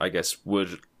included, I guess,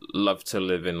 would love to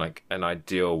live in an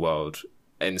ideal world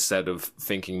instead of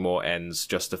thinking more ends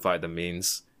justify the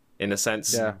means, in a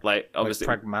sense. Yeah. Obviously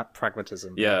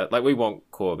pragmatism. yeah, we want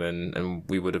Corbyn, and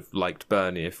we would have liked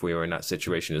Bernie if we were in that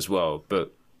situation as well,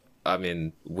 but I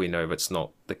mean, we know that's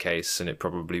not the case, and it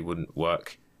probably wouldn't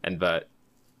work, and that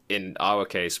in our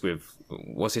case with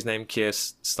what's his name, Keir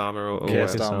Starmer, or Keir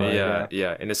whatever. Starmer,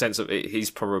 yeah, in the sense of he's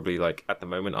probably at the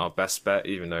moment our best bet,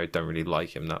 even though I don't really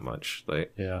like him that much.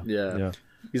 Yeah.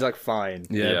 He's fine.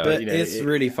 Yeah. But it's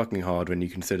really fucking hard when you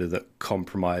consider that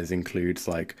compromise includes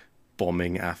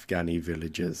bombing Afghani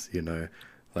villages,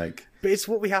 But it's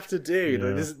what we have to do.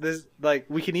 Yeah. There's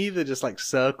we can either just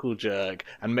circle jerk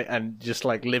and just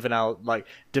live in our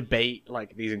debate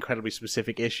these incredibly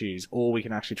specific issues, or we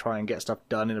can actually try and get stuff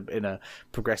done in a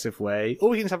progressive way, or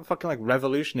we can just have a fucking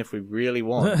revolution if we really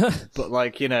want. But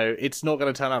it's not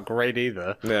going to turn out great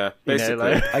either. Yeah,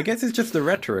 basically. I guess it's just the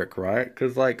rhetoric, right?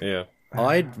 Because Yeah.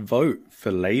 I'd vote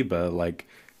for Labour,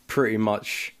 pretty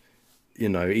much,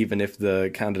 even if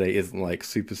the candidate isn't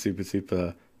super, super,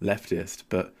 super leftist.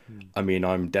 But I mean,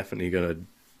 I'm definitely gonna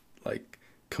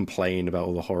complain about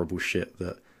all the horrible shit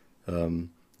that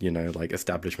like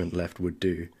establishment left would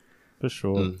do. For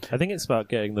sure. I think it's about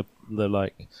getting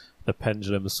the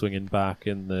pendulum swinging back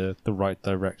in the right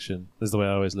direction. Is the way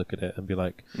I always look at it and be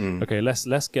like, okay,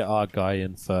 let's get our guy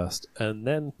in first and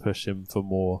then push him for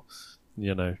more,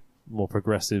 more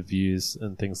progressive views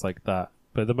and things like that.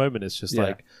 But at the moment it's just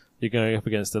like you're going up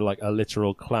against a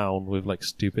literal clown with like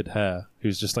stupid hair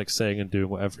who's just like saying and doing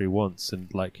whatever he wants,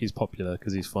 and like he's popular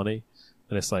because he's funny,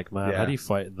 and it's like, man, how do you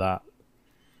fight that?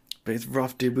 But it's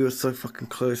rough, dude. We were so fucking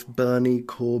close. Bernie,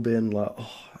 Corbyn,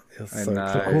 it was so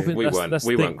close. Corbyn,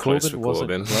 we weren't close for wasn't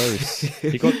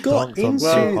Corbyn. He got got dunked on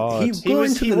so hard. He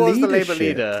was the Labour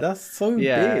leader. That's so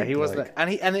big. He was,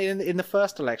 and in the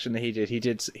first election that he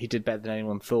did better than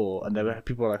anyone thought, and there were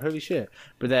people were like, holy shit.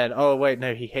 But then, oh wait,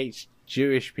 no, he hates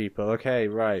Jewish people. Okay,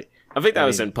 right. I think that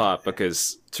was in part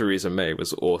because Theresa May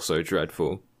was also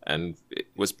dreadful and it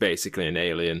was basically an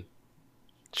alien.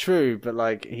 True, but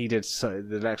like the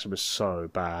election was so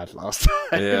bad last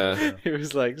time. Yeah, it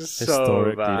was like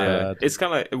so bad. It's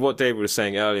kind of like what David was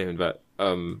saying earlier about.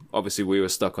 Obviously, we were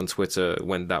stuck on Twitter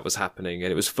when that was happening,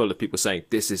 and it was full of people saying,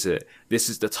 "This is it. This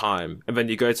is the time." And then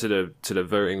you go to the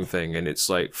voting thing, and it's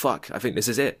like, "Fuck! I think this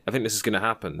is it. I think this is going to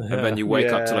happen." Yeah. And then you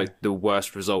wake up to like the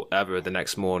worst result ever the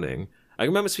next morning. I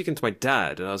remember speaking to my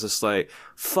dad, and I was just like,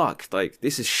 fuck, like,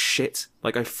 this is shit.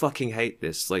 Like, I fucking hate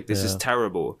this. Like, this is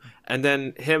terrible. And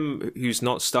then him, who's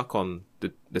not stuck on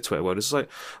the Twitter world, is like,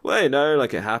 well,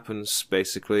 like, it happens,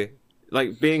 basically.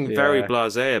 Like, being very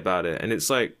blasé about it. And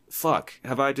it's like, fuck,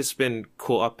 have I just been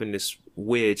caught up in this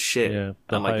weird shit? Yeah,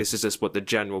 and, like, this is just what the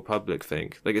general public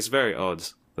think. Like, it's very odd.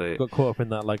 Like, got caught up in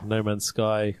that, like, No Man's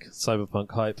Sky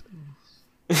cyberpunk hype.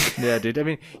 Yeah, dude. I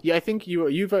mean, I think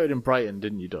you voted in Brighton,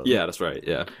 didn't you, Don? Yeah, that's right.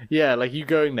 Yeah. Yeah, like you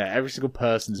going there, every single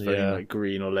person's voting like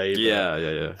Green or Labour.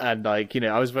 Yeah. And like,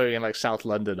 I was voting in like South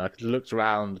London. I looked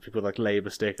around, people with, like Labour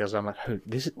stickers. I'm like,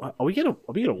 oh, are we gonna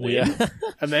win? Yeah.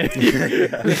 And then, and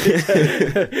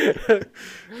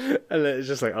then it's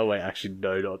just like, oh wait, actually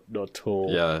no, not at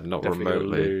all. Yeah, not Definitely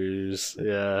remotely. Lose.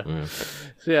 Yeah.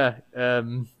 So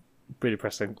pretty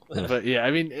depressing. But yeah,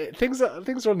 I mean, things are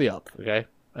on the up. Okay.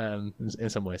 In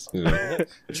some ways.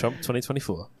 Trump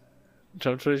 2024.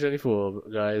 Trump 2024,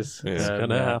 guys. It's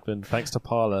gonna happen thanks to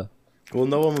Parler. Well,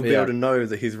 no one will be able to know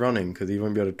that he's running because he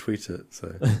won't be able to tweet it.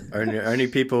 So only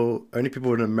people with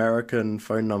an American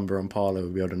phone number on Parler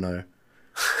will be able to know.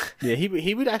 Yeah,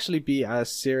 he would actually be at a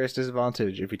serious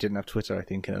disadvantage if he didn't have Twitter. I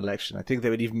think in an election, I think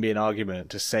there would even be an argument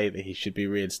to say that he should be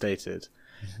reinstated.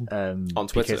 On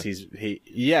Twitter, because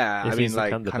I mean, like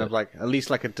candidate. Kind of like at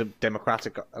least like a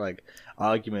democratic like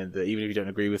argument that even if you don't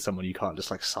agree with someone, you can't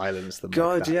just like silence them.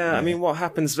 God, like that. yeah. I mean, what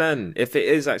happens then if it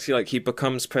is actually like he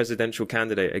becomes presidential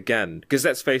candidate again? Because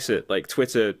let's face it, like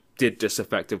Twitter did just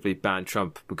effectively ban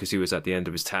Trump because he was at the end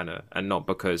of his tenure and not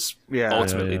because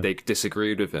ultimately they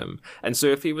disagreed with him. And so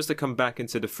if he was to come back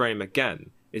into the frame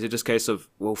again, is it just a case of,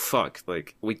 well, fuck,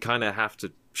 like we kind of have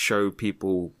to show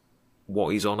people what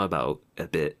he's on about a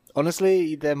bit?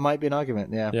 Honestly, there might be an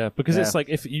argument. Yeah, because it's like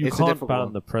if you can't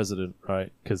ban the president,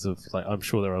 right? Because of like, I'm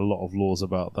sure there are a lot of laws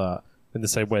about that. In the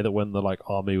same way that when the like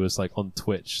army was like on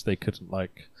Twitch, they couldn't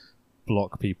like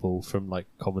block people from like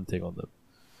commenting on them.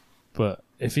 But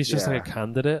if he's just like a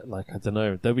candidate, like I don't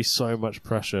know, there'll be so much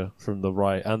pressure from the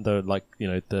right and the like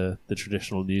the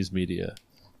traditional news media.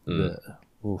 That,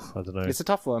 I don't know. It's a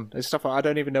tough one. I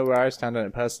don't even know where I stand on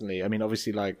it personally. I mean,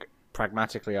 obviously, like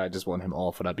pragmatically, I just want him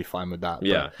off, and I'd be fine with that.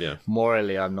 Yeah.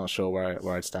 Morally, I'm not sure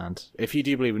where I'd stand. If you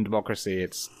do believe in democracy,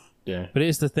 it's But it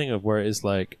is the thing of where it is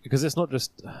like, because it's not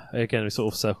just, again, we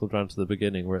sort of circled around to the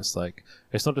beginning where it's like,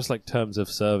 it's not just like terms of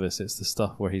service. It's the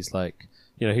stuff where he's like,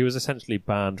 he was essentially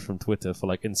banned from Twitter for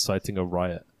like inciting a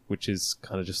riot, which is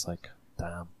kind of just like,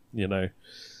 damn,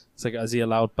 It's like, is he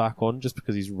allowed back on just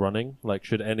because he's running? Like,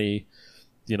 should any,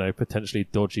 potentially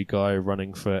dodgy guy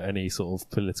running for any sort of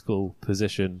political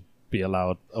position be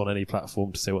allowed on any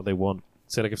platform to say what they want?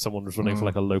 Say like if someone was running for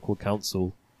like a local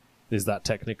council, is that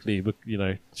technically,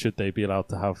 should they be allowed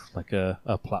to have like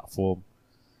a platform?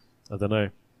 I don't know.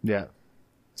 Yeah.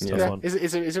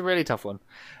 It's It's a really tough one.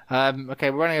 Okay,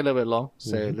 we're running a little bit long,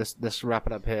 so let's wrap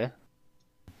it up here.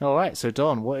 All right, so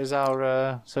Don, what is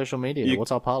our social media?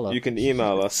 What's our Parler? You can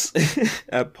email us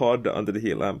at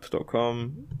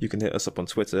pod@heatlamp.com. You can hit us up on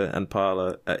Twitter and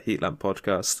Parler at Heatlamp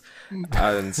Podcast.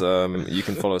 And you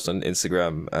can follow us on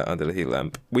Instagram at Under the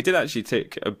Heatlamp. We did actually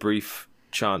take a brief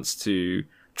chance to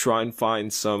try and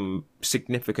find some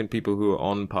significant people who are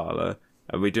on Parler,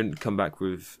 and we didn't come back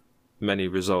with many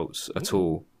results at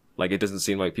all. Like, it doesn't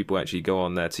seem like people actually go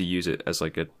on there to use it as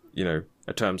like a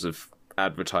terms of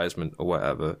advertisement or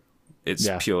whatever. It's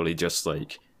purely just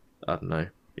like, I don't know,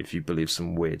 if you believe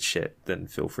some weird shit, then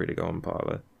feel free to go on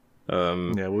Parler.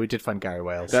 Yeah, well, we did find Gary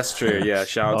Wales. That's true. Yeah,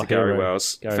 shout out to Gary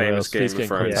Wales, famous Game of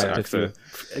Thrones actor.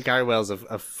 Gary Wales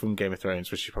from Game of Thrones,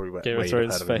 which you probably Game of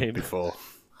Thrones fame before.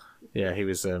 Yeah, he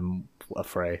was a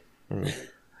Frey.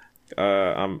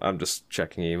 I'm just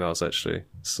checking emails actually,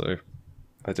 so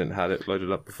I didn't have it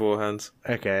loaded up beforehand.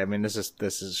 Okay, I mean, this is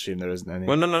assume there isn't any.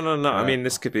 Well, no. I mean,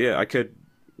 this could be it. I could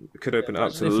open it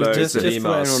up to loads Just of to let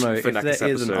emails everyone know, for if next there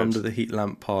is an episode. Under the Heat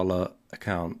Lamp Parler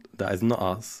account, that is not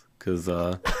us, because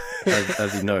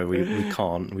as you know, we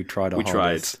can't. We tried our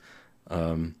hardest.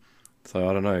 So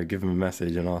I don't know. Give him a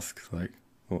message and ask like,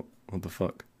 what the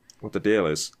fuck? What the deal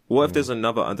is? What if there's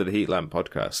another Under the Heat Lamp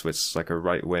podcast, which is like a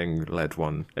right wing led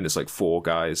one, and it's like 4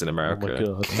 guys in America?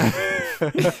 Oh my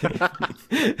god!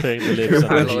 Putting the libs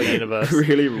on the universe.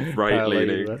 Really right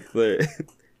leaning.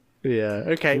 Yeah.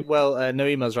 Okay. Well, no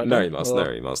emails right No now.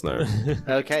 emails,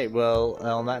 no. Okay. Well,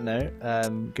 on that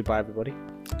note, goodbye, everybody.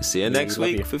 See you next love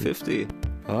week you. for 50.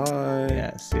 Bye.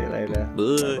 Yeah. See you later.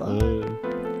 Bye.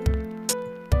 Bye-bye.